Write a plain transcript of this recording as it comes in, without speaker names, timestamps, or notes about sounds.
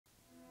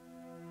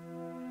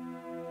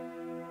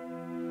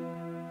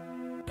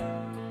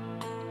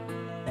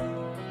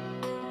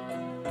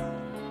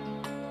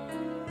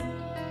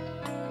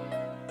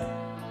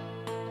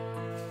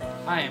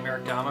Hi, I'm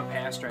Eric Douma,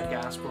 pastor at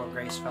Gospel of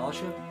Grace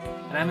Fellowship,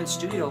 and I'm in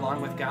studio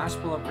along with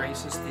Gospel of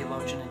Grace's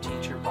theologian and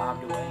teacher,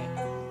 Bob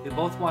DeWaay. We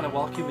both want to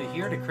welcome you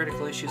here to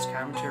Critical Issues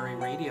Commentary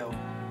Radio,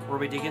 where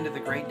we dig into the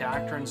great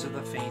doctrines of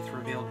the faith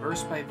revealed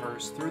verse by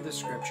verse through the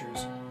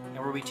Scriptures, and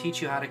where we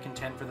teach you how to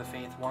contend for the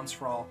faith once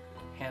for all,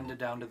 handed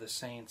down to the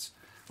saints.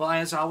 Well,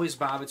 as always,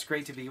 Bob, it's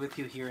great to be with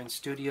you here in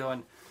studio,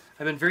 and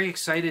I've been very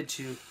excited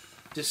to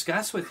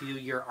discuss with you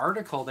your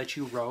article that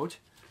you wrote.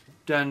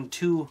 Done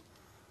 2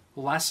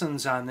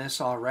 lessons on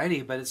this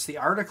already, but it's the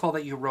article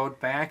that you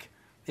wrote back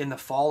in the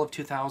fall of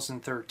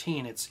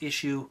 2013. It's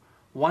issue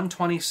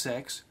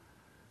 126,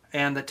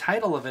 and the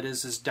title of it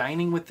is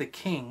Dining with the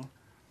King,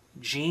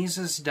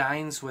 Jesus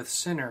Dines with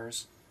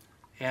Sinners,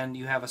 and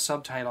you have a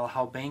subtitle,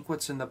 How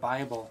Banquets in the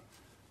Bible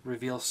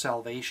Reveal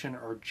Salvation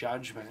or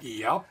Judgment.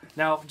 Yep.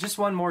 Now, just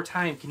one more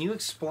time, can you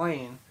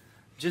explain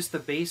just the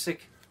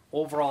basic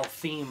overall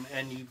theme,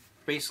 and you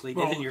basically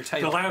did in your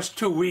title. The last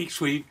 2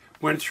 weeks we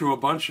went through a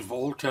bunch of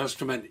Old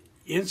Testament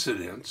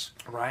incidents.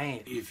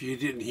 Right. If you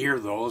didn't hear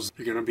those,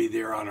 they're going to be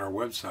there on our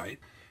website.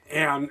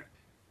 And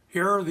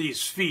here are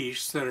these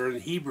feasts that are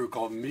in Hebrew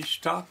called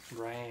Mishta.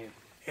 Right.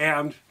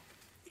 And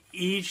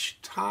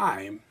each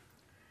time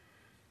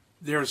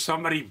there's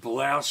somebody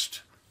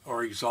blessed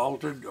or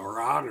exalted or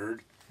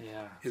honored.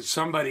 Yeah. And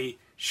somebody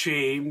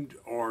shamed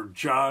or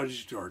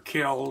judged or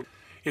killed.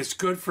 It's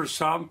good for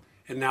some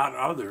and not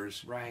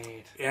others.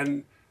 Right.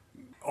 And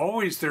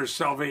always there's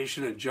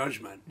salvation and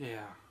judgment. Yeah.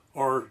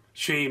 Or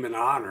shame and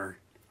honor.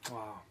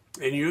 Wow.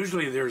 And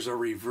usually there's a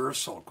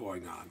reversal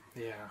going on.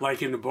 Yeah.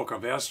 Like in the book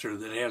of Esther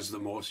that has the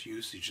most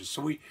usages.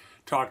 So we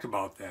talked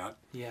about that.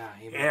 Yeah.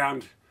 Amen.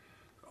 And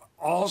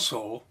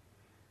also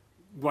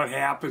what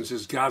happens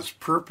is God's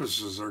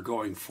purposes are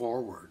going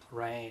forward.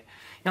 Right.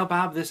 Now,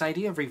 Bob, this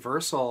idea of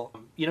reversal,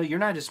 you're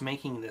not just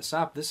making this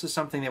up. This is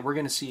something that we're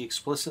going to see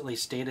explicitly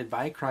stated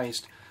by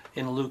Christ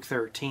in Luke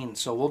 13.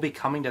 So we'll be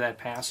coming to that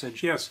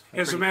passage. Yes.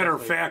 As a matter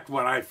of fact,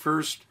 when I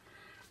first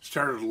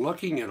started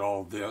looking at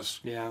all this,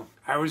 yeah,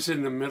 I was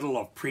in the middle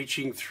of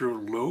preaching through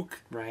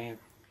Luke. Right.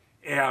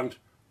 And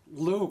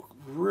Luke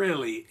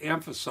really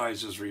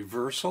emphasizes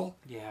reversal.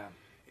 Yeah.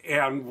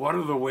 And one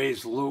of the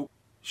ways Luke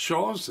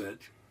shows it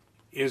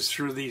is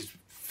through these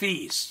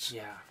feasts.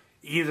 Yeah.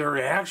 Either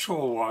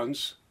actual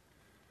ones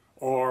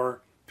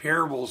or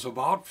parables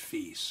about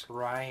feasts.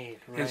 Right.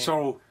 And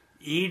so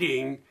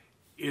eating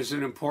is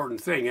an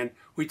important thing. And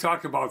we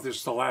talked about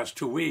this the last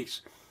 2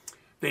 weeks.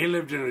 They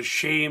lived in a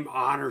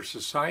shame-honor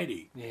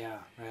society. Yeah,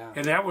 yeah.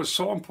 And that was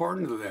so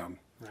important to them.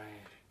 Right.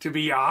 To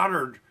be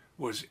honored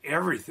was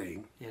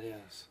everything. It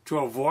is. To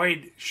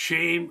avoid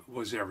shame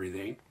was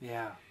everything.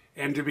 Yeah.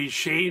 And to be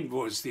shamed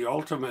was the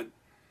ultimate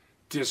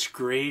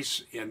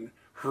disgrace and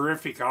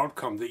horrific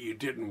outcome that you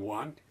didn't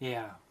want.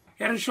 Yeah.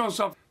 And it shows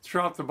up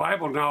throughout the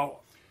Bible. Now,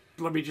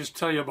 let me just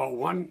tell you about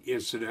one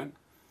incident.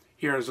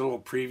 Here is a little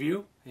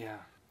preview. Yeah.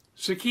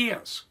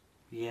 Zacchaeus.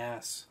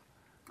 Yes.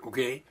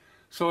 Okay?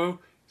 So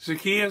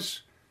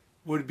Zacchaeus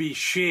would be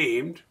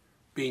shamed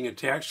being a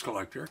tax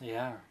collector.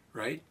 Yeah.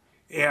 Right?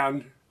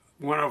 And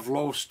one of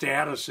low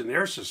status in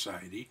their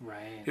society.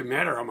 Right. It didn't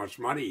matter how much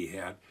money he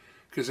had.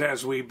 Because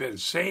as we've been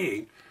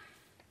saying,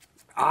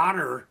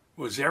 honor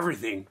was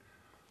everything.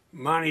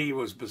 Money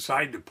was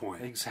beside the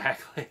point.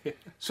 Exactly.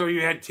 So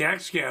you had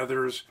tax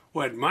gatherers who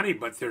had money,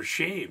 but they're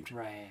shamed.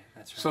 Right.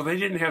 That's right. So they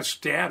didn't have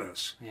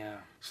status. Yeah.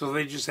 So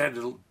they just had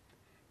to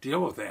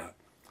deal with that.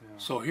 Yeah.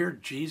 So here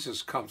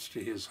Jesus comes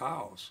to his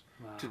house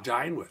to Wow.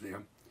 dine with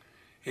him.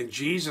 And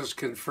Jesus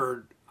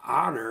conferred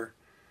honor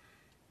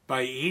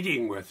by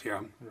eating with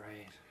him.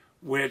 Right.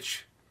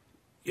 Which,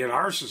 in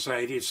our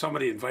society, if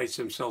somebody invites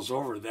themselves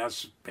over,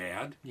 that's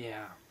bad.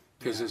 Yeah.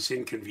 Because it's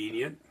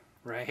inconvenient.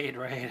 Right,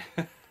 right.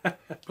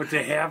 But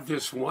to have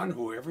this one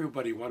who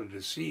everybody wanted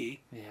to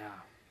see, Yeah.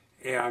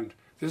 and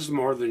this is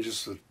more than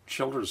just a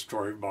children's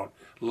story about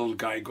a little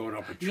guy going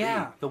up a tree.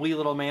 Yeah, the wee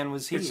little man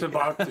was he. It's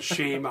about the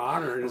shame,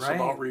 honor, and it's Right.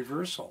 about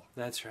reversal.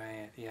 That's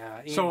right,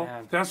 yeah. So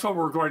Amen. that's what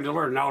we're going to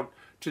learn. Now,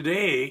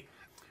 today,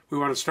 we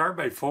want to start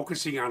by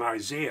focusing on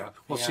Isaiah.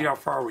 We'll see Yeah. how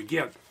far we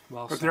get.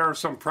 Well But said. there are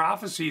some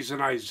prophecies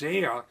in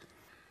Isaiah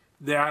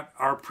that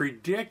are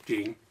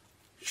predicting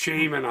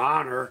shame and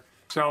honor,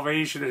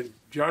 salvation and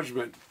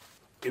judgment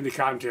in the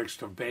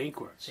context of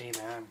banquets.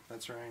 Amen.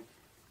 That's right.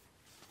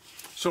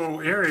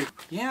 So, Eric,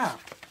 Yeah.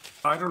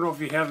 I don't know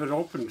if you have it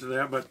open to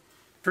that, but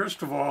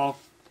first of all,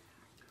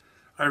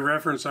 I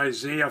reference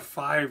Isaiah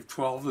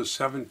 5:12 to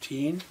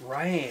 17.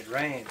 Right,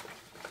 right.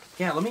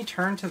 Yeah, let me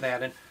turn to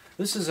that. And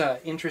this is an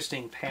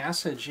interesting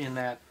passage in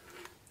that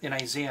in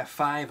Isaiah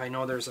 5, I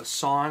know there's a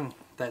song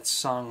that's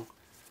sung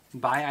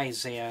by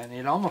Isaiah, and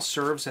it almost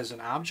serves as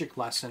an object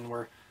lesson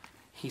where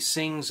he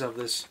sings of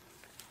this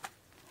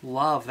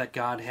love that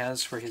God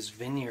has for his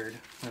vineyard.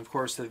 And of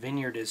course, the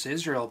vineyard is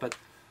Israel, but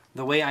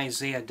the way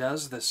Isaiah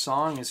does this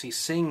song is he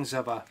sings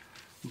of a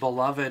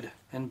beloved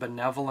and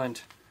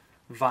benevolent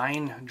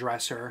vine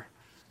dresser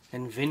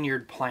and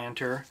vineyard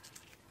planter,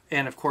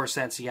 and of course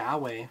that's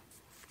Yahweh.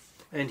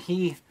 And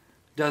he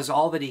does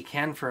all that he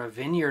can for a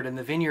vineyard, and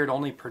the vineyard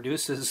only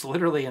produces,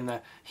 literally in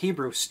the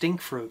Hebrew,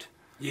 stink fruit.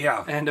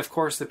 Yeah. And of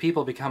course, the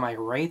people become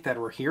irate that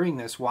we're hearing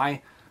this.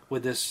 Why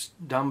would this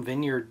dumb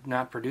vineyard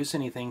not produce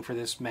anything for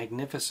this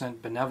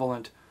magnificent,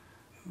 benevolent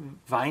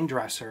vine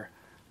dresser?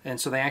 And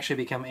so they actually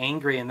become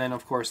angry, and then,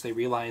 of course, they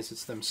realize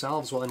it's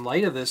themselves. Well, in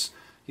light of this,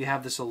 you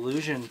have this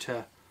allusion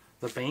to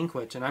the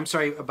banquet. And I'm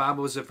sorry, Bob,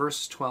 was it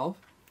verse 12?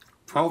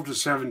 12 to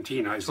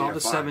 17, Isaiah 12 to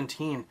 5.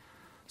 17.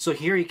 So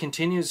here he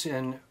continues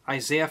in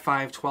Isaiah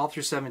 5, 12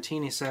 through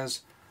 17. He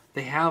says,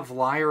 they have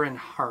lyre and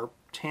harp,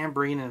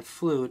 tambourine and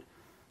flute,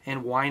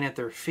 and wine at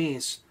their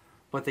feasts,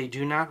 but they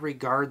do not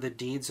regard the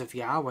deeds of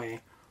Yahweh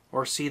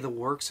or see the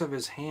works of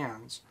his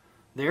hands.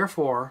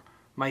 Therefore,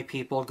 my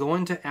people go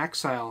into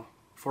exile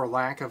for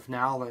lack of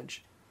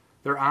knowledge.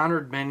 Their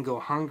honored men go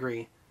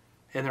hungry,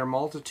 and their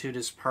multitude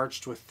is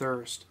parched with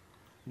thirst.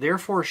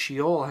 Therefore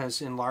Sheol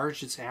has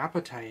enlarged its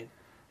appetite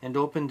and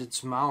opened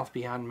its mouth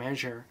beyond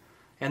measure,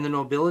 and the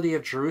nobility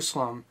of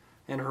Jerusalem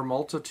and her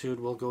multitude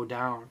will go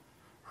down,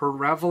 her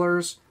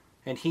revelers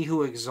and he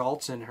who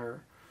exalts in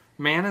her.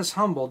 Man is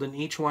humbled, and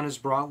each one is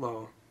brought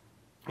low,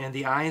 and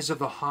the eyes of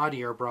the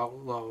haughty are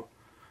brought low.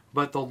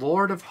 But the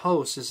Lord of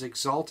hosts is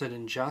exalted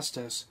in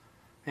justice,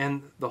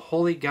 and the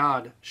holy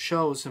God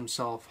shows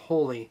himself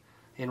holy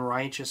in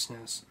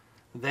righteousness.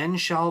 Then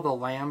shall the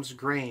lambs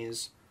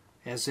graze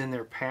as in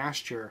their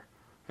pasture,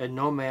 and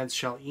nomads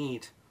shall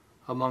eat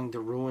among the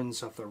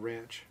ruins of the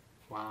rich.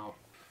 Wow.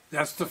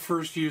 That's the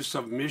first use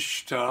of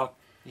Mishta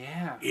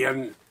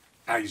in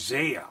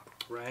Isaiah.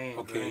 Right.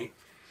 Okay. Right.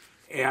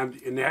 And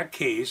in that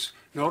case,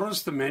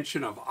 notice the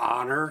mention of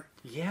honor.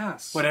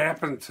 Yes. What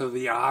happened to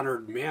the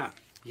honored men?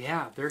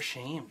 Yeah, they're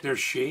shamed. They're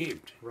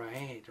shamed.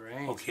 Right,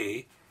 right.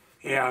 Okay.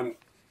 And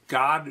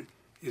God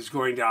is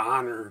going to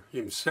honor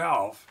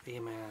himself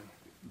Amen.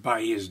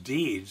 by his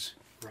deeds.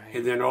 Right.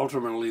 And then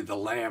ultimately the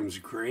lambs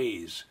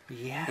graze.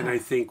 Yeah. And I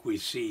think we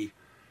see,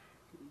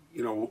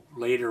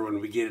 later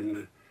when we get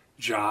into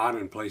John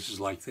and places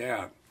like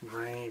that,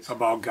 right,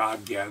 about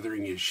God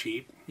gathering his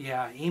sheep.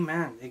 Yeah,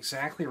 amen.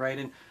 Exactly right.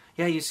 And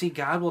yeah, you see,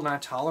 God will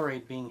not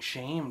tolerate being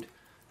shamed.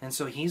 And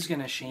so he's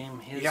going to shame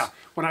his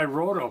When I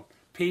wrote a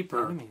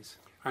paper, enemies.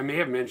 I may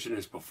have mentioned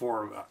this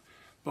before,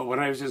 but when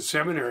I was in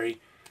seminary,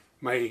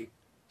 my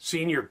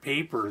senior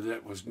paper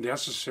that was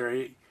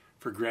necessary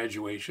for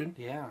graduation,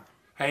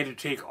 I had to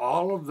take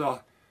all of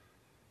the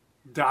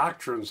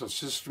doctrines of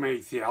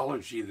systematic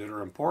theology that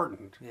are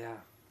important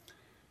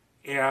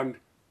and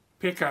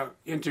pick a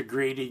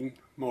integrating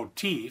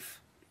motif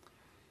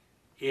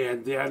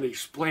and then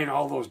explain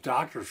all those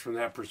doctrines from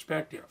that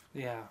perspective.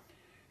 Yeah.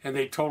 And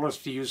they told us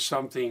to use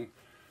something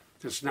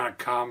that's not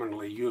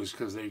commonly used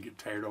because they get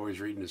tired always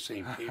reading the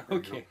same paper.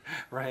 Okay,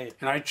 right.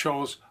 And I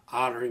chose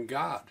honoring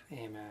God.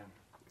 Amen.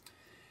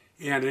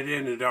 And it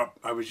ended up,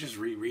 I was just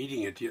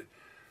rereading it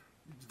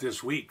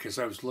this week because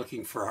I was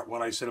looking for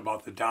what I said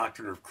about the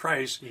doctrine of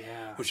Christ,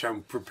 which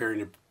I'm preparing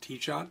to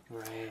teach on.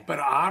 Right. But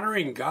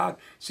honoring God,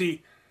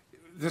 see,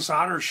 this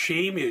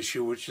honor-shame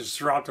issue, which is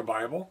throughout the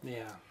Bible,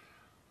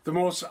 the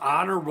most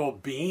honorable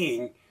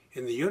being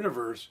in the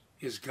universe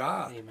is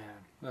God. Amen.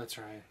 That's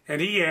right.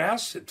 And he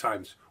asks at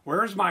times,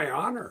 where's my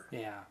honor?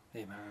 Yeah.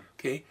 Amen.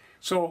 Okay,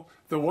 so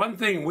the one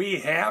thing we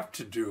have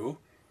to do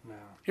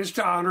is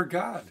to honor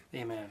God.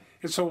 Amen.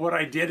 And so what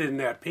I did in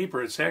that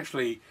paper, it's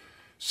actually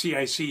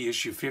CIC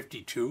issue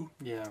 52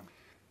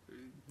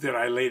 that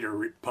I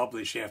later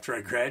published after I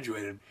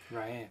graduated.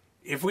 Right.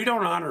 If we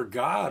don't honor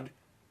God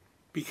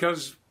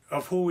because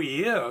of who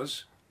he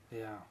is,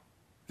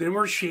 then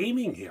we're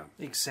shaming him.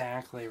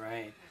 Exactly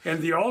right.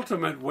 And the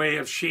ultimate way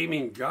of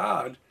shaming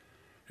God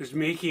is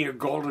making a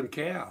golden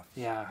calf.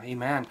 Yeah,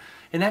 amen.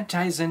 And that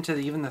ties into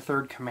even the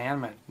third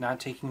commandment, not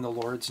taking the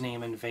Lord's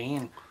name in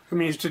vain. It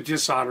means to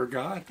dishonor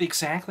God.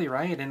 Exactly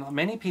right. And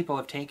many people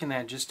have taken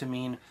that just to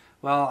mean,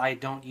 well, I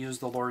don't use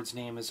the Lord's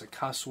name as a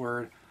cuss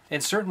word.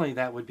 And certainly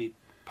that would be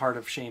part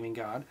of shaming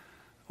God.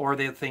 Or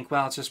they think,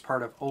 well, it's just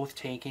part of oath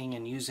taking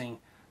and using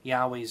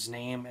Yahweh's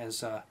name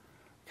as a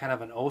kind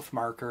of an oath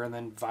marker and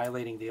then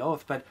violating the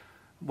oath. But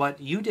what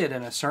you did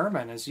in a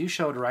sermon is you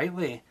showed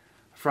rightly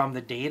from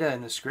the data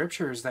in the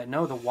scriptures that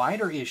no, the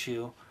wider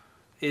issue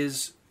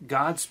is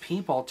God's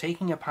people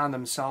taking upon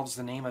themselves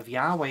the name of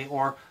Yahweh,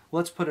 or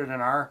let's put it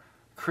in our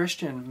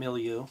Christian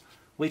milieu,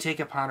 we take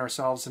upon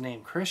ourselves the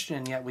name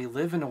Christian, yet we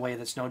live in a way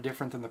that's no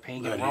different than the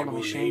pagan world, and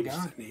we shame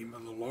God. The name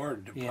of the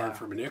Lord, depart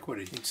from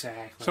iniquity.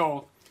 Exactly.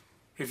 So,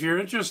 if you're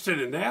interested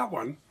in that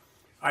one,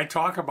 I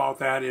talk about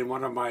that in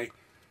one of my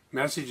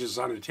messages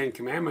on the Ten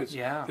Commandments.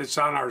 It's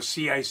on our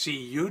CIC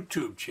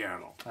YouTube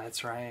channel.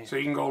 That's right. So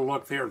you can go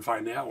look there and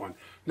find that one.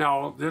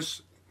 Now,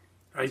 this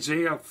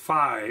Isaiah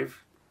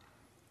 5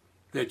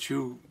 that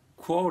you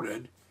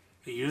quoted,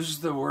 it uses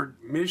the word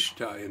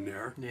mishta in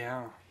there.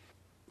 Yeah.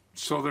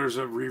 So there's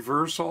a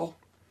reversal,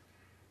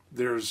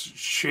 there's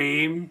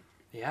shame.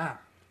 Yeah.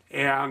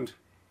 And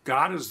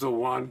God is the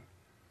one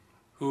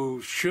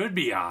who should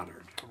be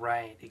honored.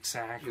 Right,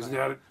 exactly. Isn't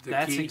that the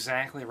That's key?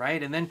 exactly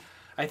right. And then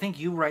I think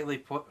you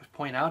rightly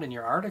point out in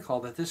your article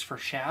that this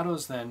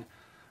foreshadows then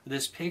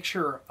this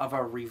picture of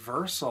a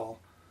reversal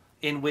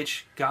in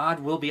which God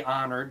will be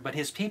honored, but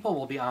his people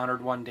will be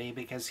honored one day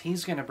because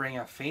he's going to bring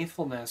a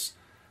faithfulness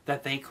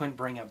that they couldn't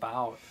bring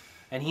about.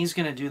 And he's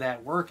going to do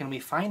that work. And we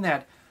find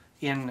that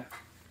in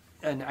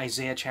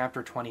Isaiah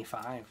chapter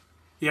 25.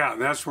 Yeah,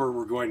 that's where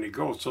we're going to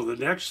go. So the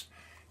next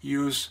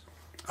use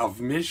of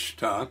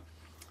Mishta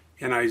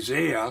in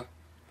Isaiah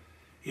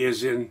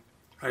is in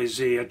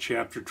Isaiah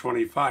chapter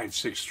 25,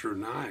 6 through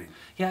 9.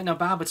 Yeah, now,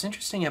 Bob, what's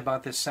interesting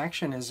about this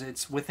section is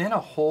it's within a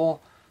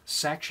whole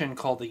section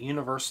called the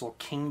Universal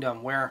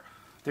Kingdom, where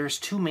there's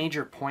two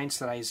major points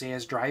that Isaiah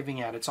is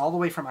driving at. It's all the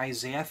way from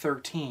Isaiah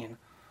 13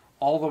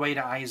 all the way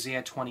to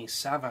Isaiah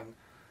 27.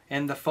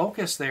 And the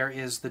focus there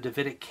is the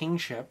Davidic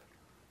kingship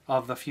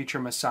of the future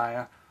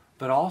Messiah,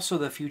 but also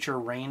the future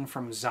reign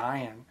from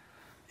Zion.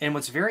 And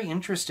what's very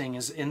interesting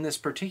is in this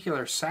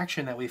particular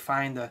section that we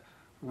find the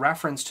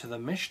reference to the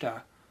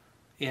Mishta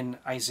in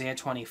Isaiah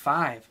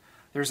 25,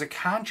 there's a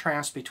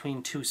contrast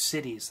between two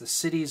cities, the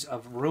cities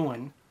of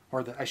ruin,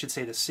 or I should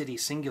say the city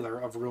singular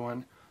of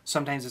ruin.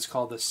 Sometimes it's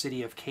called the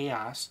city of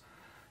chaos.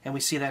 And we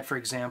see that, for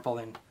example,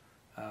 in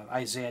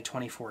Isaiah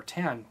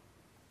 24:10.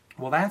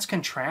 Well, that's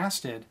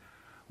contrasted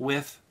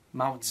with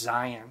Mount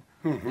Zion.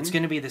 Mm-hmm. It's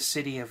going to be the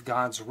city of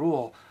God's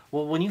rule.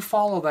 Well, when you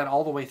follow that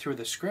all the way through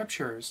the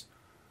scriptures,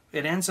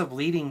 it ends up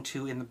leading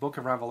to, in the book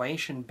of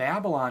Revelation,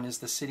 Babylon is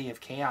the city of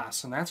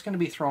chaos, and that's going to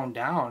be thrown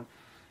down.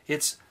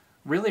 It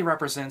really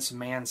represents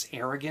man's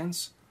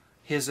arrogance,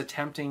 his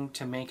attempting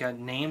to make a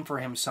name for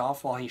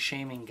himself while he's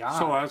shaming God.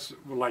 So that's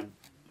like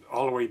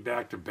all the way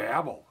back to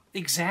Babel.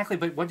 Exactly,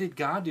 but what did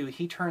God do?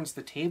 He turns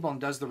the table and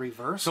does the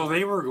reverse. So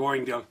they were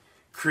going to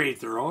create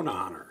their own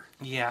honor.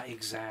 Yeah,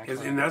 exactly.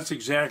 And that's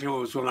exactly what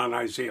was going on in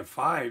Isaiah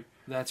 5.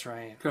 That's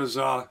right. Because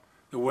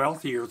the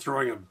wealthy are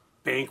throwing a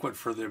banquet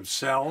for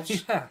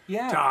themselves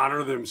yeah. to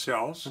honor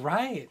themselves.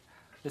 Right.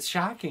 It's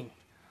shocking.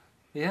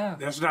 Yeah.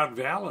 That's not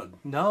valid.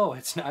 No,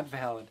 it's not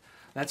valid.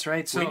 That's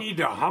right. So we need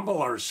to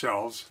humble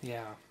ourselves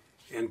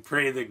and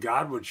pray that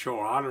God would show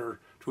honor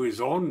to his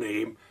own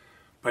name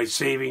by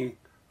saving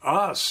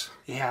us.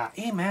 Yeah,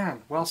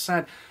 amen. Well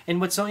said.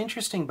 And what's so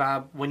interesting,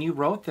 Bob, when you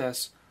wrote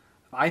this,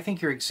 I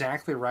think you're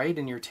exactly right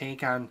in your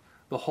take on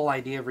the whole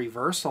idea of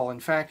reversal.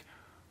 In fact,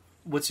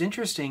 what's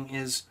interesting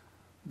is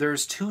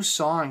there's two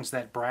songs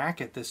that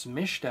bracket this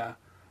Mishta.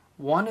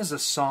 One is a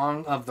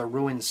song of the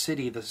ruined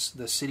city, the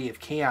city of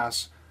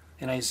chaos,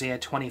 in Isaiah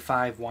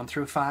 25, 1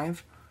 through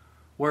 5,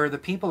 where the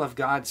people of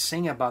God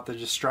sing about the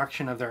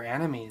destruction of their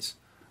enemies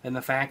and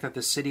the fact that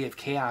the city of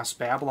chaos,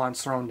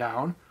 Babylon's thrown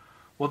down.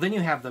 Well, then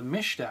you have the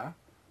Mishta,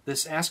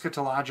 this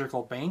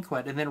eschatological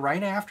banquet, and then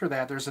right after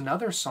that there's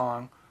another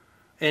song,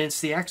 and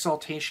it's the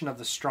exaltation of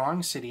the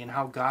strong city and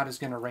how God is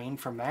going to reign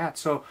from that.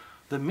 So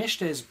the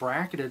Mishta is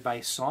bracketed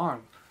by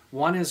song.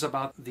 One is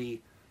about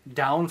the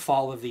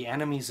downfall of the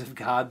enemies of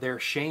God, their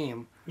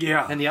shame.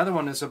 Yeah. And the other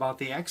one is about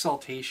the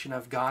exaltation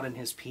of God and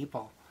his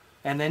people.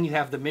 And then you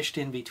have the Mishta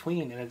in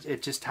between, and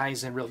it just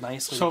ties in real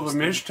nicely. So the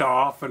Mishta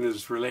often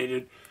is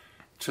related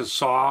to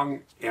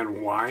song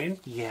and wine.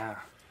 Yeah.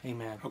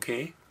 Amen.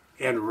 Okay.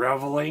 And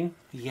reveling.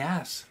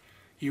 Yes.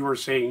 You were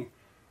saying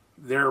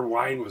their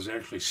wine was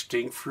actually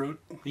stink fruit.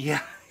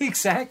 Yeah,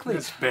 exactly.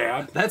 That's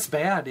bad. That's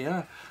bad,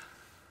 yeah.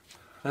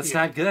 That's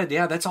not good.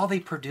 Yeah, that's all they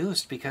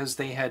produced because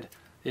they had,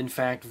 in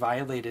fact,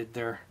 violated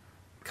their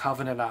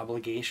covenant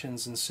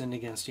obligations and sinned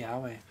against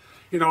Yahweh.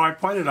 You know, I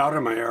pointed out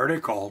in my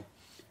article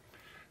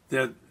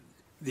that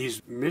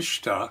these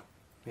Mishta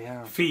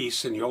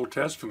feasts in the Old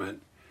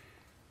Testament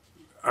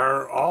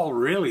are all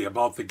really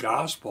about the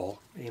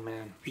gospel.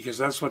 Amen. Because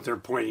that's what they're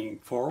pointing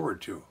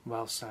forward to.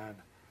 Well said.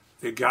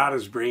 That God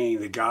is bringing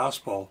the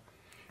gospel,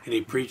 and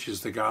he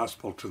preaches the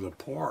gospel to the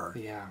poor.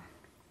 Yeah.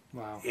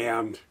 Wow.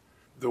 And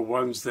the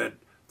ones that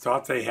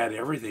thought they had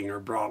everything are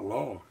brought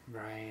low.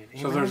 Right.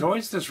 So there's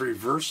always this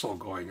reversal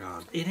going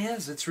on. It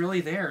is. It's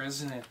really there,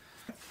 isn't it?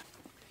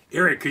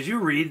 Eric, could you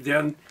read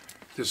then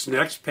this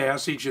next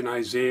passage in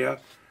Isaiah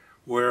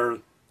where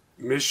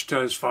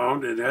Mishta is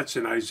found, and that's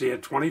in Isaiah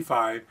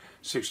 25,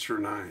 6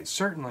 through 9.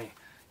 Certainly.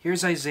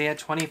 Here's Isaiah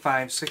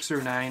 25, 6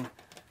 through 9.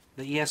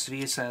 The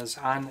ESV says,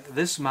 "On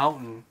this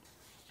mountain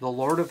the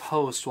Lord of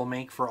hosts will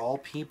make for all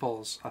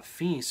peoples a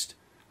feast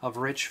of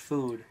rich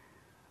food,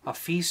 a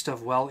feast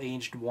of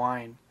well-aged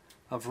wine,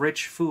 of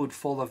rich food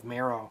full of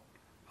marrow,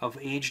 of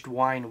aged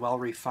wine well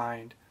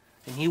refined.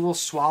 And he will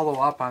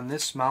swallow up on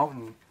this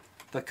mountain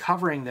the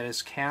covering that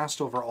is cast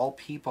over all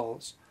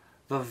peoples,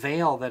 the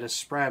veil that is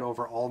spread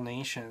over all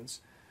nations.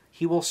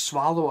 He will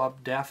swallow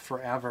up death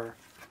forever,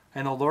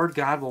 and the Lord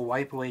God will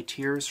wipe away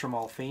tears from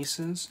all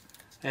faces,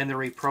 and the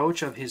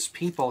reproach of his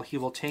people he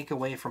will take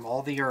away from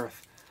all the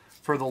earth,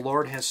 for the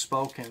Lord has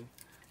spoken.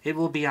 It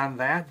will be on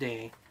that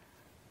day,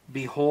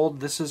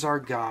 behold, this is our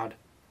God.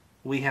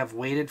 We have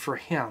waited for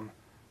him,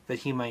 that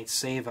he might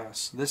save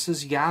us. This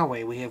is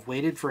Yahweh, we have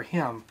waited for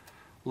him.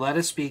 Let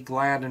us be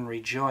glad and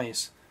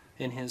rejoice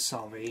in his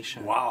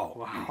salvation." Wow.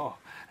 Wow.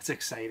 That's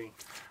exciting.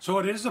 So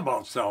it is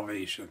about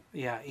salvation.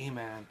 Yeah,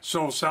 amen.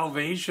 So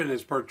salvation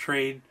is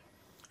portrayed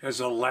as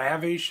a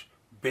lavish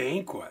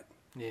banquet.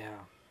 Yeah.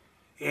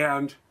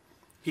 And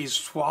he's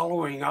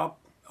swallowing up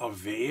a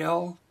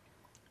veil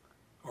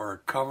or a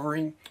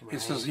covering. Right.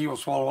 It says he will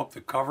swallow up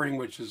the covering,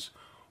 which is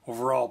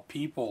over all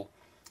people,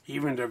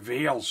 even the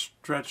veil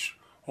stretched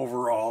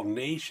over all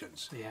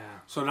nations. Yeah.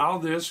 So now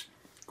this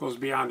goes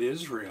beyond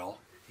Israel.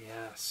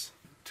 Yes.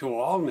 To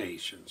all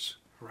nations.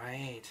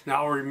 Right.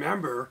 Now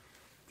remember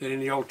that in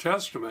the Old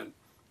Testament,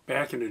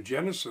 back into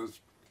Genesis,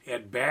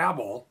 at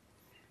Babel,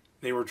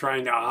 they were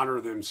trying to honor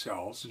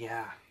themselves.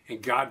 Yeah.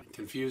 And God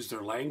confused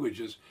their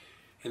languages,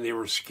 and they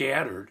were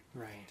scattered.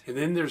 Right. And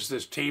then there's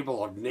this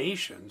table of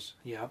nations.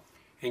 Yep.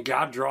 And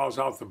God draws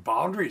out the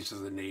boundaries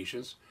of the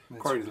nations,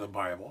 according to the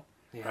Bible.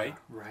 Yeah, right?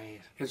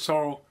 Right. And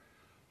so,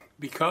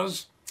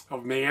 because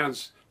of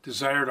man's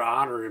desire to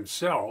honor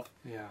himself,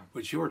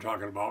 which you were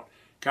talking about,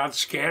 God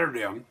scattered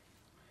them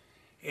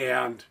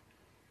and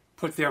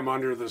put them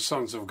under the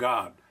sons of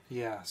God.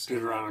 Yes.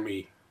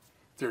 Deuteronomy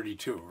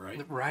 32,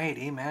 right? Right,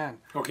 amen.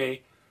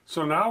 Okay,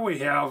 so now we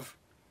have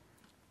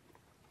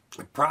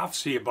a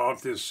prophecy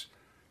about this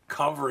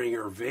covering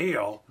or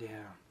veil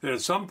that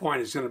at some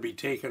point is going to be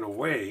taken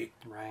away.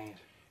 Right.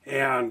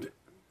 And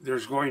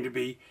there's going to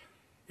be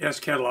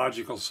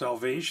eschatological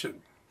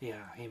salvation.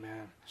 Yeah,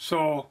 amen.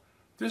 So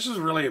this is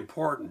really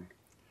important.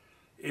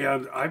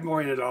 And I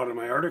pointed out in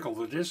my article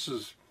that this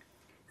is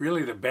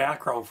really the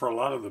background for a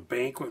lot of the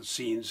banquet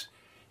scenes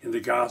in the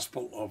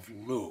Gospel of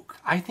Luke.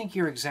 I think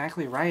you're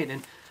exactly right.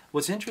 And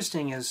what's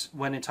interesting is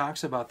when it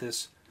talks about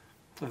this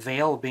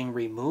veil being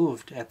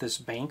removed at this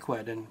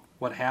banquet and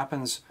what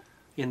happens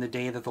in the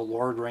day that the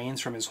Lord reigns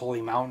from his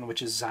holy mountain,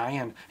 which is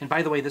Zion. And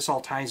by the way, this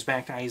all ties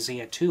back to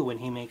Isaiah 2 when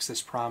he makes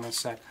this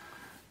promise that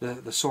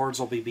the swords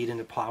will be beat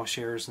into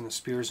plowshares and the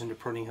spears into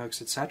pruning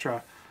hooks,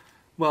 etc.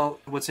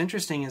 Well, what's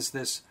interesting is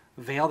this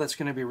veil that's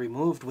going to be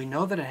removed. We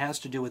know that it has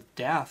to do with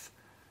death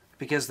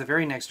because the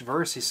very next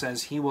verse he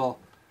says he will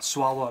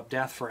swallow up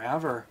death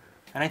forever.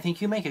 And I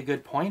think you make a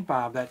good point,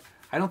 Bob, that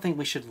I don't think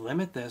we should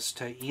limit this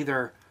to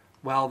either,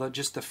 well,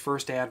 just the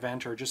first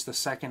advent or just the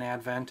second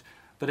advent,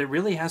 but it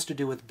really has to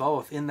do with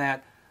both, in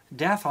that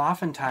death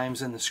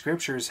oftentimes in the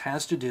scriptures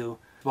has to do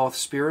both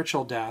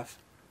spiritual death,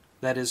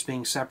 that is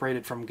being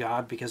separated from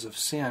God because of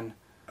sin,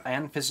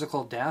 and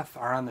physical death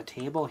are on the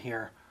table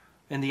here.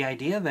 And the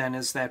idea then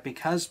is that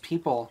because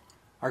people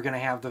are going to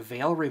have the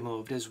veil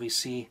removed, as we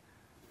see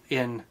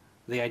in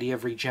the idea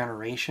of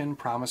regeneration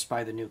promised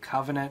by the new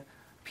covenant,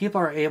 people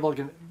are able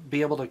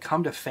to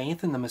come to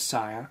faith in the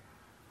Messiah,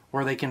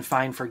 where they can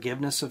find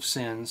forgiveness of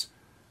sins,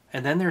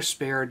 and then they're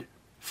spared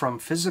from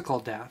physical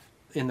death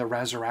in the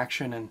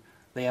resurrection, and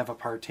they have a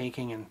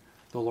partaking in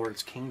the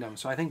Lord's kingdom.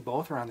 So I think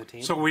both are on the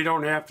table. So we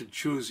don't have to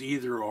choose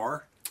either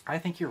or? I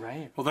think you're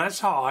right. Well,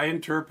 that's how I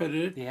interpret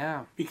it.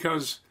 Yeah.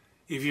 Because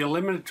if you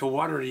limit it to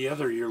one or the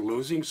other, you're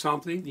losing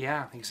something.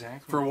 Yeah,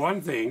 exactly. For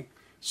one thing,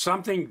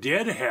 something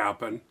did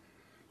happen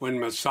when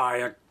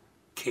Messiah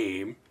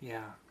came.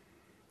 Yeah.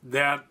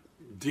 That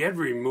did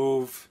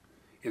remove,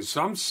 in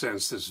some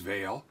sense, this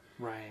veil.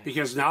 Right.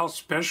 Because now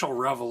special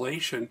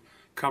revelation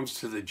comes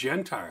to the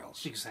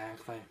Gentiles.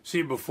 Exactly.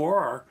 See,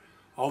 before,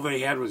 all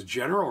they had was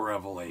general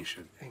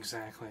revelation.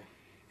 Exactly.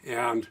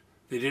 And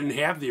they didn't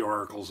have the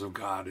oracles of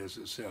God, as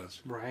it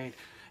says. Right.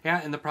 Yeah,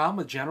 and the problem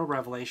with general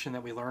revelation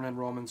that we learn in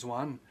Romans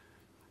 1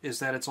 is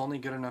that it's only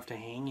good enough to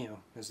hang you,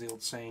 as the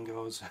old saying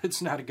goes.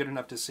 It's not good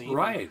enough to save you.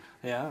 Right.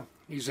 Yeah.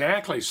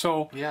 Exactly.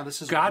 So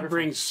this is God wonderful.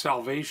 brings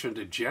salvation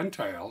to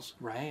Gentiles.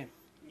 Right.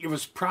 It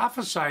was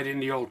prophesied in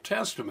the Old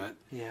Testament.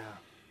 Yeah.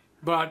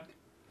 But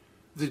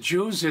the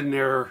Jews in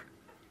their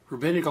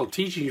rabbinical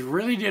teachings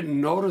really didn't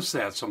notice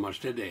that so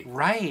much, did they?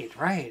 Right,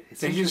 right.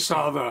 They just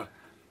saw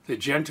the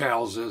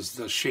Gentiles as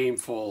the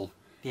shameful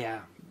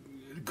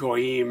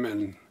goyim,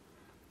 and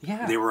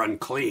they were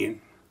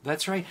unclean.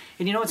 That's right.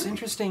 And you know what's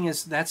interesting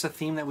is that's a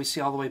theme that we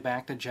see all the way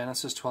back to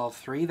Genesis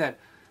 12:3, that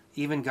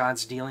even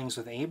God's dealings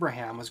with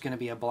Abraham was going to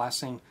be a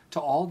blessing to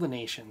all the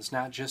nations,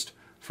 not just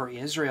for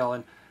Israel.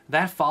 And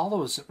that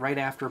follows right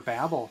after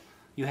Babel.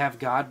 You have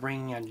God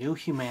bringing a new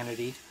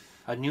humanity,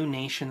 a new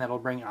nation that will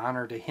bring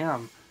honor to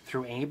him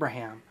through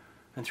Abraham.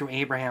 And through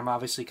Abraham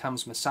obviously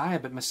comes Messiah,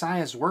 but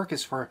Messiah's work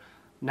is for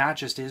not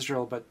just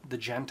Israel, but the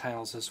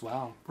Gentiles as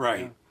well. Right.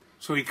 Yeah.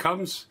 So he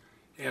comes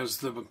as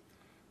the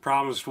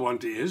promised one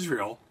to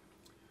Israel,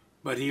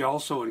 but he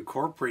also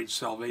incorporates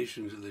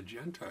salvation to the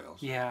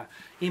Gentiles. Yeah.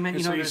 Amen.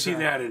 And so you see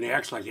that in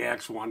Acts, like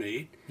Acts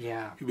 1:8.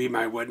 Yeah. You be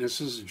my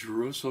witnesses in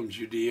Jerusalem,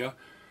 Judea,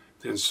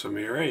 then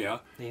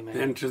Samaria, Amen.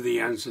 then to the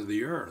ends of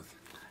the earth.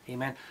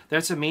 Amen.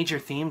 That's a major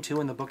theme,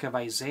 too, in the book of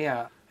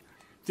Isaiah.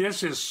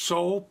 This is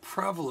so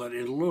prevalent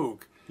in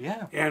Luke.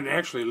 Yeah. And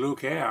actually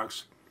Luke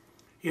Acts.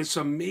 It's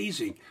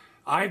amazing.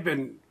 I've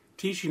been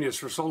teaching this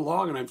for so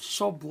long, and I'm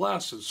so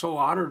blessed and so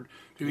honored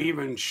to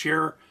even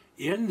share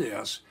in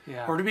this,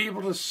 or to be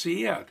able to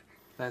see it.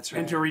 That's right.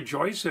 And to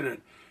rejoice in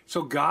it.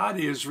 So God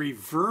is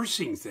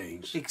reversing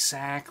things.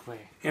 Exactly.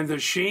 And the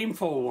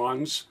shameful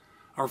ones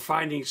are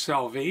finding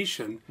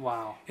salvation.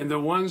 Wow. And the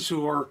ones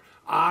who are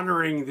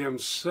honoring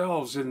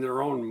themselves in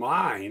their own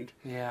mind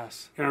and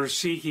are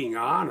seeking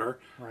honor.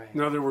 Right. In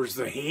other words,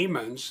 the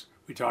Hamans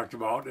we talked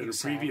about in a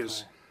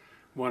previous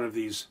one of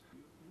these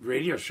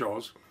radio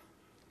shows,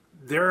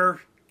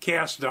 they're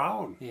cast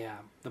down. Yeah.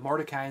 The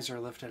Mordecais are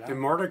lifted up. The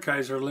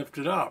Mordecais are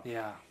lifted up.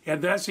 Yeah.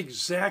 And that's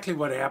exactly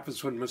what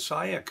happens when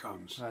Messiah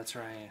comes. That's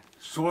right.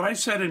 So what I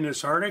said in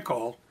this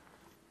article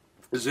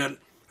is that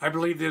I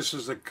believe this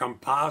is a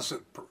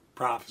composite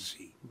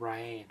prophecy.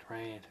 Right,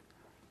 right.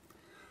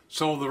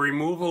 So the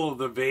removal of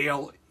the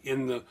veil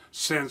in the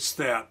sense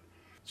that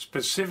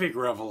specific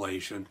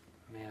revelation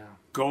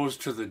goes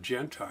to the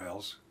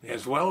Gentiles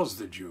as well as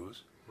the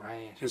Jews.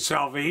 Right. And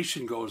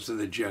salvation goes to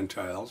the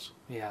Gentiles.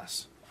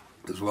 Yes.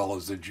 As well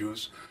as the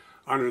Jews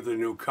under the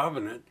new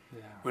covenant.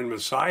 When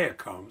Messiah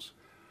comes,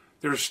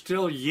 there's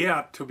still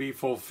yet to be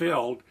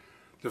fulfilled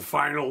the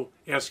final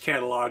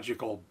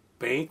eschatological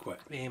banquet.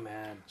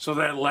 Amen. So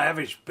that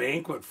lavish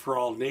banquet for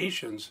all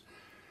nations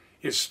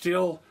is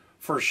still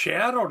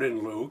foreshadowed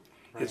in Luke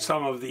in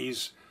some of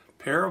these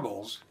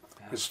parables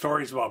and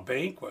stories about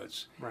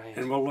banquets. Right.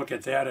 And we'll look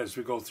at that as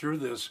we go through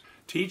this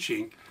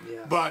teaching.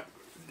 Yes. But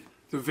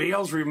the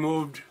veil's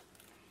removed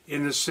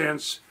in the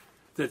sense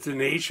that the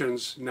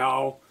nations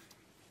now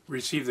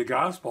receive the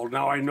gospel.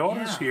 Now I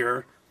notice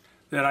here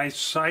that I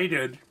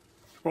cited,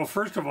 well,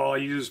 first of all, I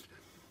used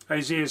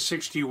Isaiah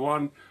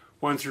 61,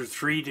 1 through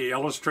 3 to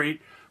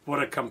illustrate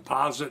what a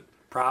composite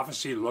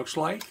prophecy looks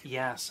like.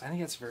 Yes, I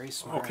think it's very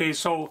smart. Okay,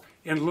 so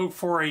in Luke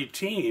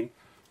 4:18,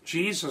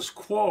 Jesus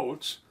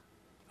quotes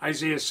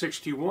Isaiah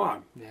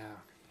 61. Yeah.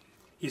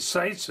 He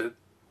cites it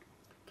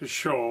to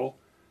show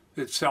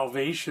that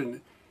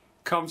salvation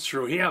comes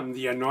through him,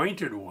 the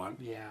anointed one,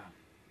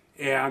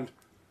 and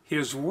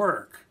his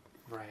work.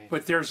 Right.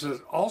 But there's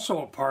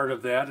also a part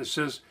of that. It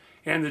says,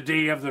 and the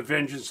day of the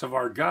vengeance of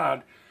our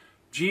God.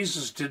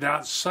 Jesus did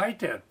not cite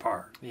that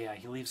part. Yeah,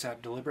 he leaves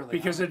that deliberately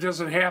because it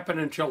doesn't happen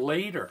until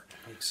later.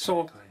 Exactly.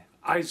 So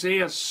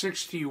Isaiah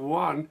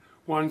 61,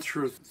 1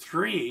 through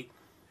 3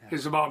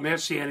 is about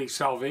messianic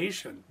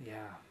salvation.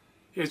 Yeah.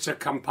 It's a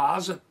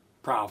composite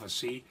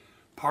prophecy,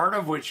 part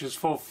of which is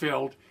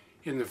fulfilled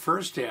in the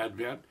first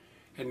advent,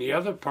 and the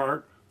other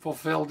part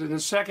fulfilled in the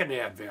second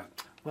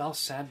advent. Well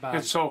said, Bob.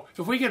 And so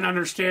if we can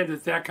understand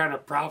that that kind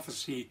of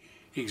prophecy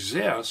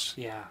exists,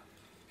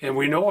 and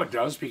we know it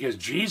does because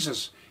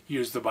Jesus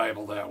used the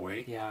Bible that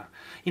way. Yeah.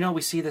 You know,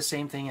 we see the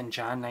same thing in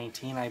John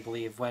 19, I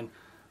believe, when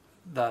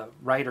the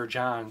writer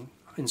John,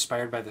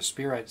 inspired by the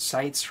Spirit,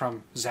 cites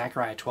from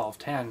Zechariah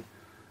 12:10, it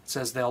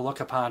says they'll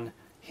look upon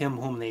him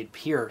whom they'd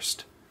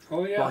pierced.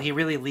 Oh, yeah. Well, he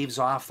really leaves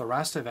off the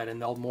rest of it,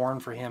 and they'll mourn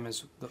for him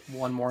as the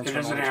one mourns for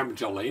It doesn't happen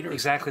until later.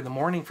 Exactly. The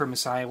mourning for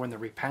Messiah when the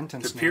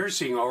repentance. The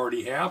piercing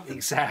already happened.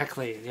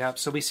 Exactly. Yep.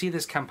 So we see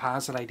this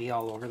composite idea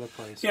all over the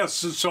place. Yes.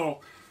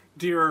 So,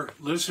 dear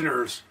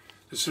listeners,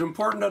 it's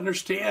important to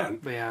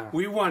understand. Yeah.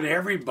 We want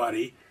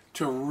everybody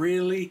to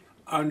really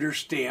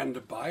understand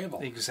the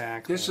Bible.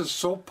 Exactly. This is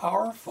so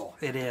powerful.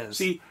 It is.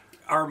 See,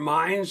 our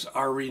minds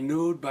are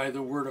renewed by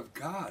the Word of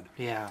God.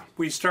 Yeah.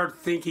 We start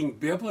thinking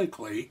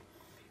biblically.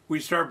 We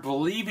start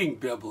believing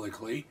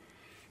biblically.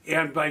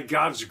 And by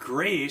God's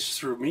grace,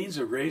 through means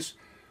of grace,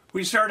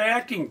 we start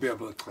acting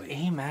biblically.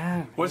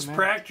 Amen. What's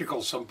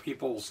practical? Some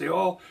people will say,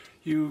 oh,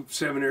 you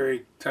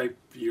seminary type,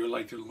 you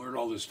like to learn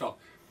all this stuff.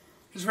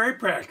 It's very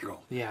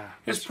practical. Yeah.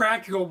 It's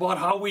practical about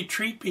how we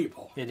treat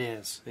people. It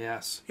is,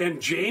 yes. And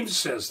James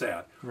says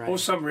that. Right. Oh,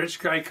 some rich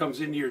guy comes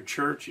into your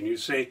church and you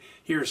say,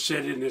 here,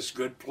 sit in this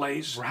good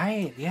place.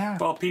 Right, yeah.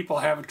 Well, people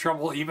have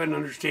trouble even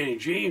understanding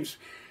James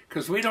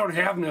because we don't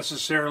have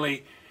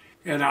necessarily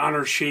an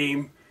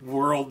honor-shame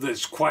world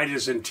that's quite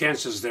as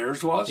intense as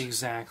theirs was.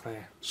 Exactly.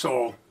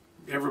 So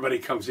everybody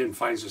comes in,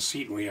 finds a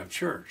seat, and we have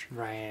church.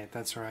 Right,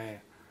 that's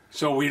right.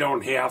 So we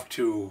don't have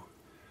to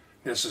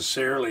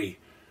necessarily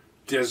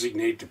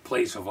designate the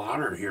place of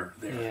honor here or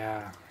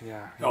there.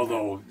 Yeah.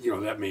 Although,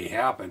 that may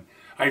happen.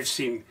 I've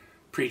seen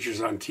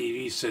preachers on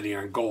TV sitting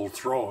on gold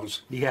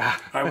thrones. Yeah.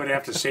 I would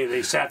have to say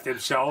they sat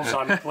themselves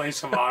on the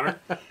place of honor.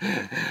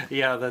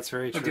 Yeah, that's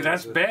very true. Okay,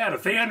 that's bad.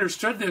 If they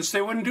understood this,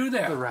 they wouldn't do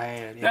that.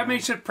 Right. That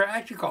makes it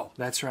practical.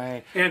 That's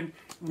right. And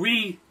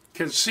we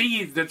can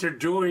see that they're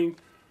doing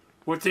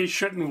what they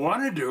shouldn't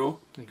want to do.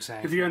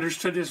 Exactly. If you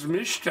understood this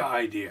Mishta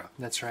idea.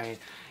 That's right.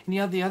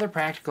 And the other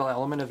practical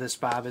element of this,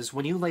 Bob, is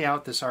when you lay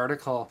out this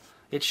article,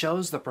 it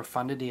shows the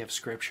profundity of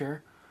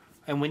Scripture.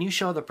 And when you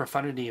show the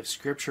profundity of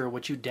Scripture,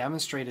 what you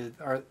demonstrated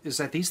is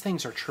that these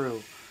things are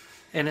true.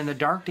 And in the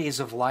dark days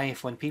of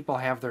life, when people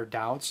have their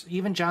doubts,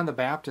 even John the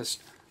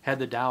Baptist had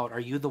the doubt, are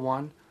you the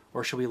one,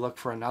 or should we look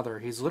for another?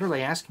 He's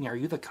literally asking, are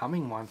you the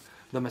coming one,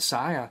 the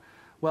Messiah?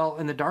 Well,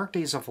 in the dark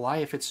days of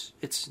life,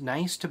 it's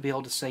nice to be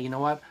able to say, you know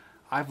what,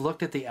 I've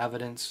looked at the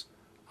evidence.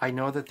 I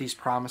know that these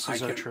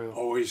promises are true. I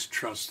can always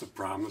trust the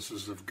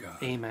promises of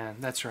God. Amen.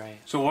 That's right.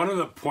 So one of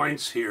the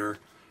points here,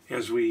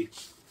 as we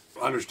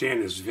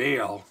understand this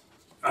veil,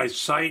 I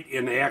cite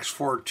in Acts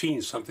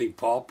 14 something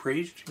Paul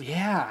preached.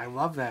 Yeah, I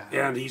love that.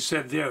 And he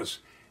said this,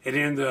 and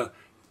in the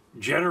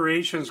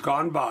generations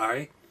gone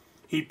by,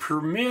 he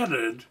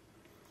permitted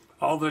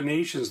all the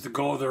nations to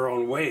go their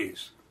own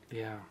ways.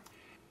 Yeah.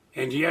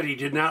 And yet he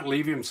did not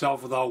leave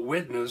himself without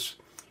witness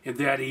in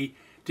that he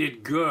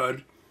did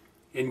good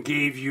and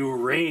gave you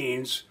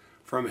rains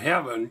from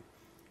heaven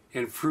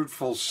and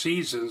fruitful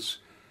seasons,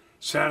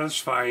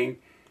 satisfying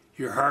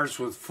your hearts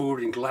with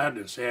food and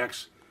gladness.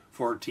 Acts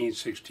 14,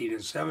 16,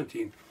 and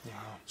 17. Wow.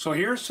 So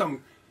here's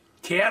some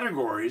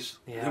categories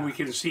that we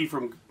can see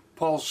from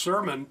Paul's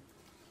sermon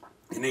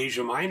in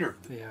Asia Minor.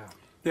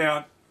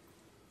 That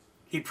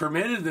he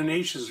permitted the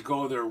nations to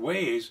go their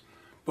ways,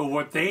 but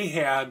what they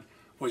had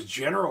was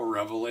general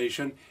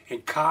revelation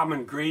and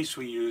common grace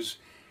we use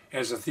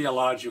as a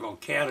theological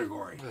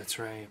category. That's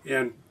right.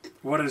 And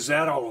what is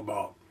that all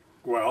about?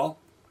 Well,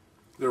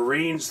 the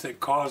rains that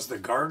cause the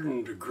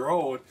garden to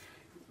grow,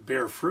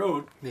 bear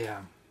fruit,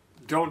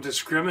 don't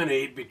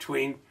discriminate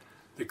between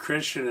the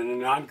Christian and the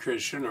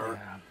non-Christian, or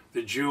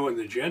the Jew and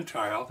the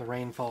Gentile. The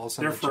rain falls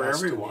on they're the for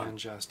just everyone. and the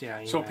unjust.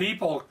 Yeah, so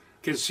people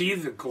can see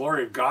the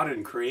glory of God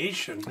in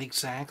creation.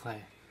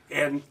 Exactly.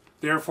 And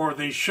therefore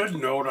they should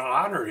know to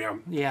honor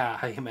him. Yeah,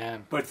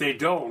 amen. But they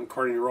don't,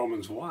 according to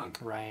Romans 1.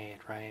 Right,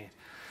 right.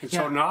 And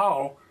so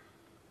now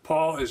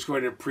Paul is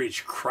going to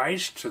preach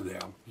Christ to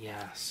them.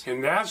 Yes.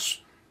 And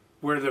that's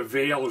where the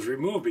veil is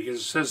removed, because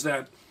it says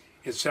that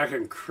in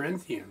 2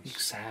 Corinthians.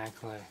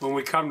 Exactly. When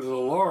we come to the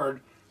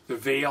Lord, the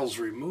veil's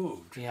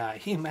removed. Yeah,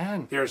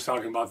 amen. There's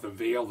talking about the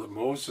veil that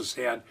Moses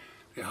had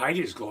to hide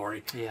his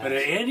glory. Yes. But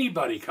if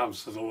anybody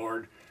comes to the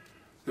Lord,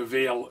 the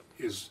veil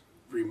is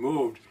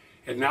removed.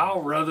 And now,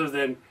 rather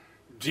than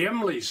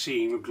dimly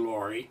seeing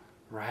glory,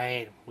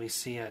 right, we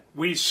see it.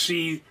 We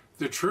see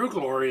the true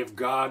glory of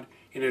God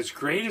in its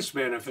greatest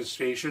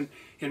manifestation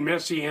in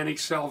messianic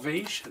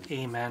salvation.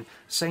 Amen.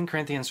 2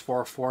 Corinthians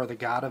 4:4, the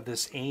God of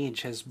this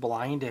age has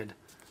blinded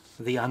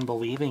the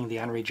unbelieving, the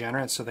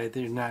unregenerate, so they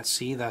do not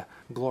see the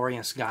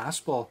glorious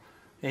gospel.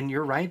 And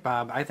you're right,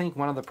 Bob. I think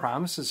one of the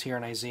promises here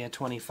in Isaiah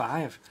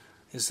 25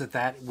 is that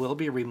that will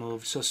be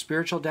removed. So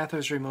spiritual death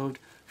is removed,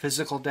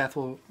 physical death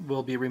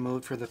will be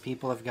removed for the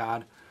people of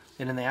God.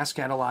 And in the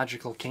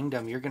eschatological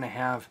kingdom, you're going to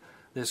have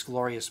this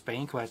glorious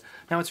banquet.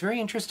 Now, what's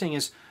very interesting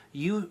is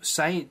you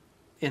cite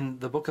in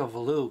the book of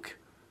Luke,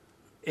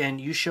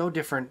 and you show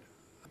different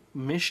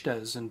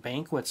mishtas and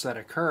banquets that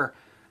occur.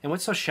 And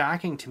what's so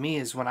shocking to me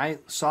is when I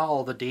saw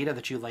all the data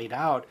that you laid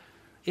out,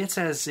 it's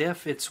as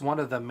if it's one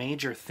of the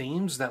major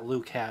themes that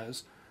Luke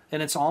has.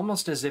 And it's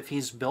almost as if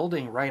he's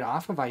building right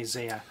off of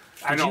Isaiah.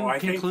 I know, I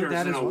think there's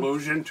an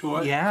allusion to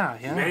it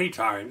many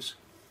times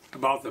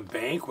about the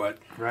banquet.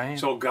 Right.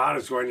 So God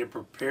is going to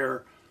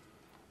prepare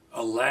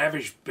a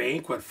lavish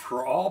banquet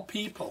for all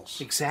peoples.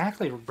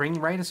 Exactly. Bring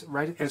right.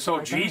 And so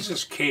right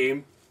Jesus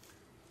came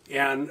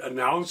and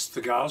announced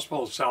the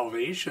gospel of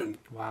salvation.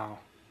 Wow.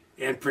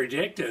 And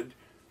predicted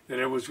that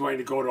it was going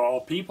to go to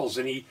all peoples.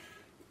 And he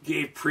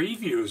gave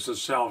previews of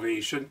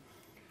salvation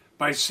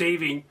by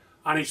saving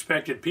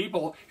unexpected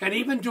people, and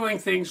even doing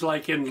things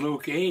like in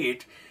Luke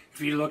 8,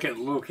 if you look at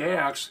Luke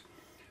Acts,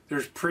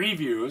 there's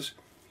previews.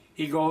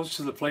 He goes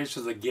to the place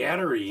of the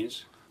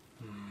Gadarenes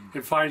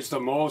and finds the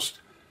most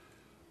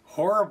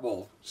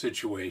horrible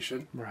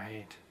situation.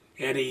 Right.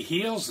 And he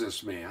heals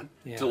this man,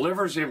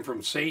 delivers him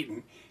from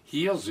Satan,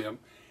 heals him,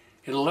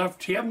 and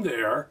left him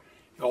there,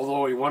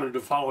 although he wanted to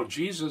follow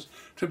Jesus,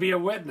 to be a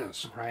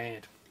witness.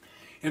 Right.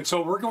 And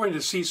so we're going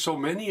to see so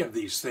many of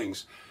these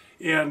things.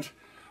 And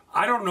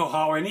I don't know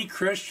how any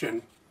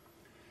Christian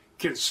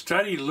can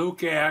study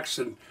Luke Acts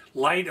in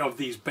light of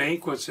these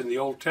banquets in the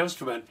Old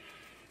Testament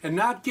and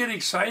not get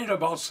excited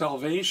about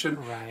salvation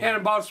and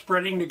about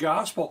spreading the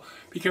gospel.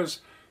 Because,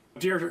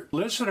 dear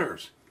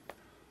listeners,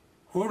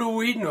 who do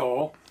we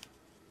know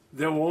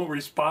that won't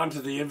respond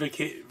to the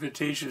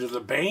invitation to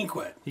the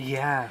banquet?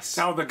 Yes.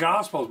 Now, the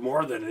gospel is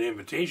more than an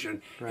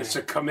invitation. Right. It's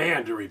a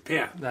command to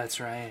repent. That's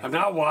right. I'm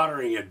not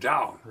watering it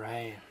down.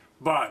 Right.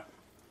 But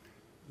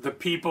the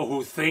people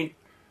who think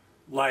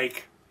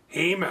like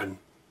Haman,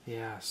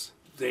 yes,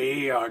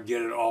 they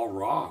get it all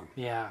wrong.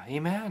 Yeah,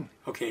 amen.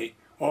 Okay.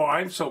 Oh,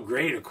 I'm so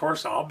great. Of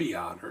course, I'll be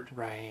honored.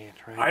 Right,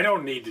 right. I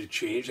don't need to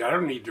change. I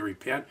don't need to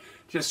repent.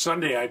 Just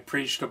Sunday, I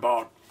preached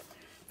about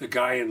the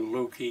guy in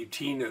Luke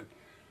 18 that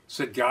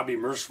said, God be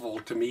merciful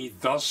to me,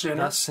 the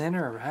sinner. The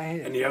sinner, right.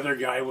 And the other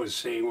guy was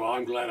saying, well,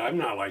 I'm glad I'm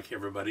not like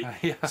everybody.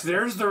 Yeah. So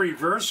there's the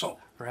reversal.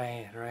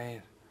 Right,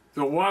 right.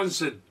 The ones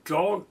that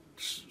don't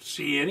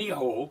see any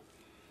hope,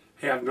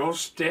 have no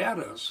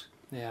status,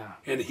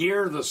 and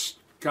hear the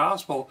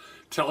gospel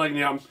telling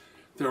them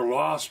they're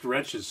lost,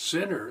 wretched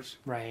sinners.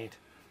 Right.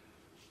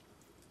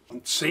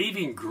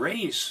 Saving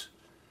grace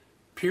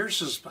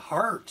pierces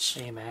hearts.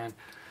 Amen.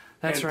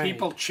 That's right. And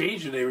people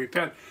change and they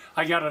repent.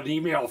 I got an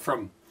email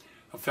from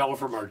a fellow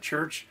from our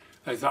church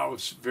I thought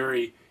was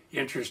very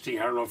interesting.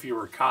 I don't know if you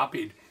were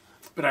copied,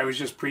 but I was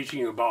just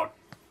preaching about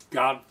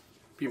God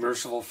be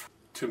merciful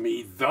to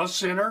me, the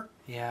sinner.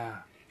 Yeah.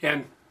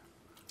 And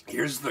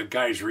here's the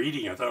guy's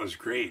reading. I thought it was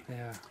great.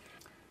 Yeah.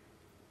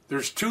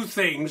 There's two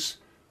things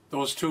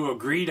those two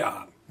agreed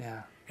on.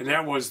 Yeah. And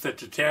that was that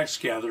the tax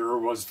gatherer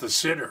was the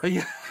sinner.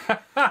 Yeah.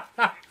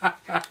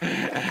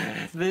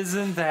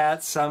 Isn't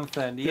that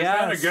something? Isn't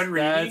that a good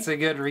reading? That's a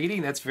good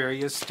reading. That's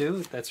very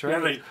astute. That's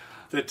right. Yeah,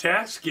 the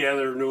tax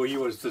gatherer knew he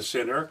was the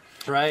sinner.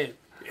 Right.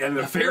 And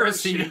the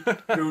Pharisee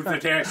knew the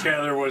tax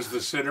gatherer was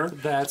the sinner.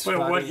 That's but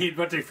funny.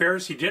 What the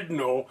Pharisee didn't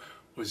know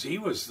was he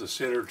was the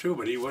sinner too,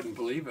 but he wouldn't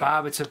believe it.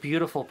 Bob, it's a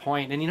beautiful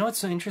point. And you know what's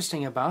so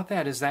interesting about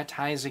that is that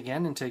ties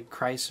again into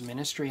Christ's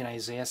ministry in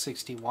Isaiah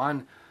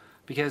 61,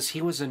 because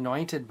he was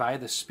anointed by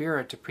the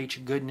Spirit to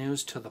preach good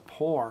news to the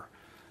poor.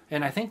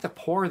 And I think the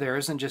poor there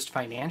isn't just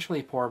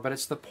financially poor, but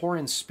it's the poor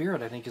in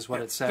spirit, I think is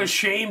what it says. The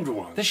shamed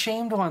ones. The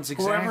shamed ones,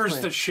 exactly.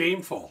 Whoever's the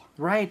shameful.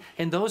 Right.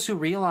 And those who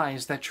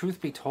realize that,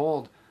 truth be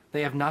told,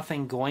 they have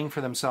nothing going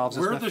for themselves.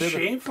 We're the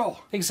shameful.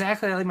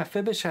 Exactly, like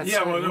Mephibosheth said.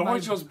 Yeah, well, it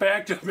always goes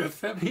back to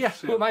Mephibosheth. Yeah,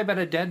 who might have been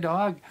a dead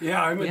dog.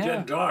 Yeah, I'm a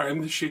dead dog.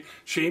 I'm the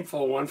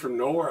shameful one from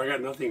nowhere. I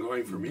got nothing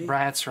going for me.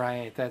 That's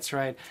right, that's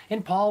right.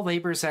 And Paul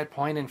labors that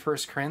point in 1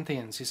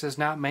 Corinthians. He says,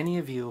 not many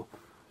of you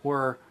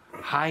were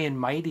high and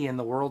mighty in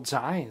the world's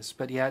eyes,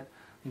 but yet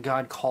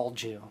God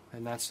called you,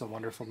 and that's the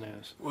wonderful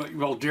news.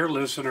 Well, dear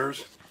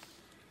listeners,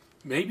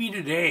 maybe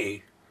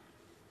today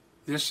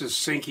this is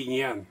sinking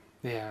in.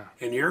 Yeah.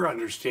 And you're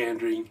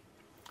understanding,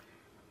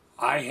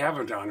 I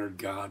haven't honored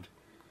God.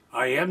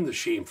 I am the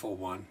shameful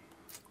one.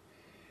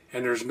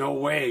 And there's no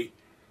way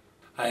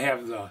I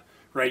have the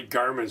right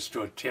garments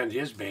to attend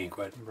his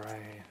banquet.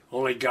 Right.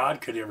 Only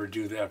God could ever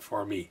do that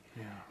for me.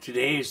 Yeah.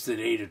 Today is the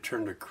day to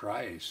turn to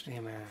Christ.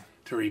 Amen.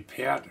 To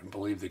repent and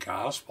believe the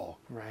gospel.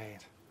 Right.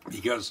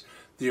 Because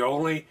the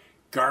only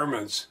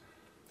garments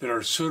that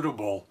are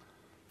suitable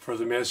for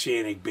the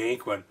Messianic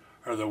banquet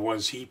are the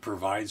ones he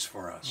provides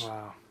for us.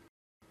 Wow.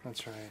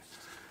 That's right.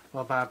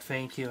 Well, Bob,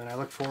 thank you, and I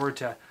look forward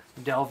to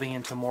delving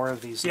into more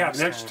of these. Yeah,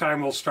 next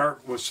time we'll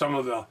start with some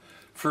of the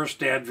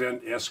first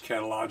Advent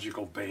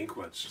eschatological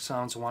banquets.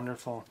 Sounds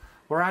wonderful.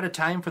 We're out of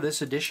time for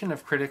this edition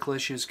of Critical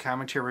Issues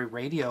Commentary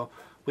Radio.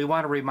 We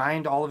want to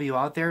remind all of you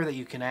out there that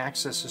you can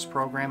access this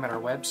program at our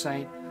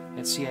website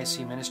at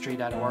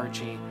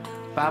cicministry.org.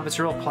 Bob, it's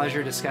a real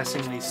pleasure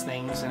discussing these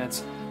things, and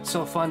it's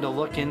so fun to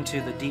look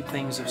into the deep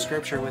things of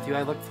Scripture with you.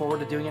 I look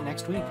forward to doing it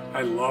next week.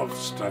 I love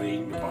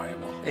studying the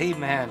Bible.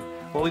 Amen.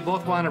 Well, we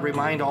both want to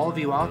remind all of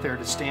you out there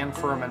to stand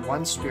firm in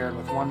one spirit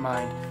with one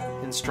mind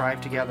and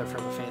strive together for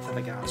the faith of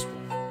the gospel.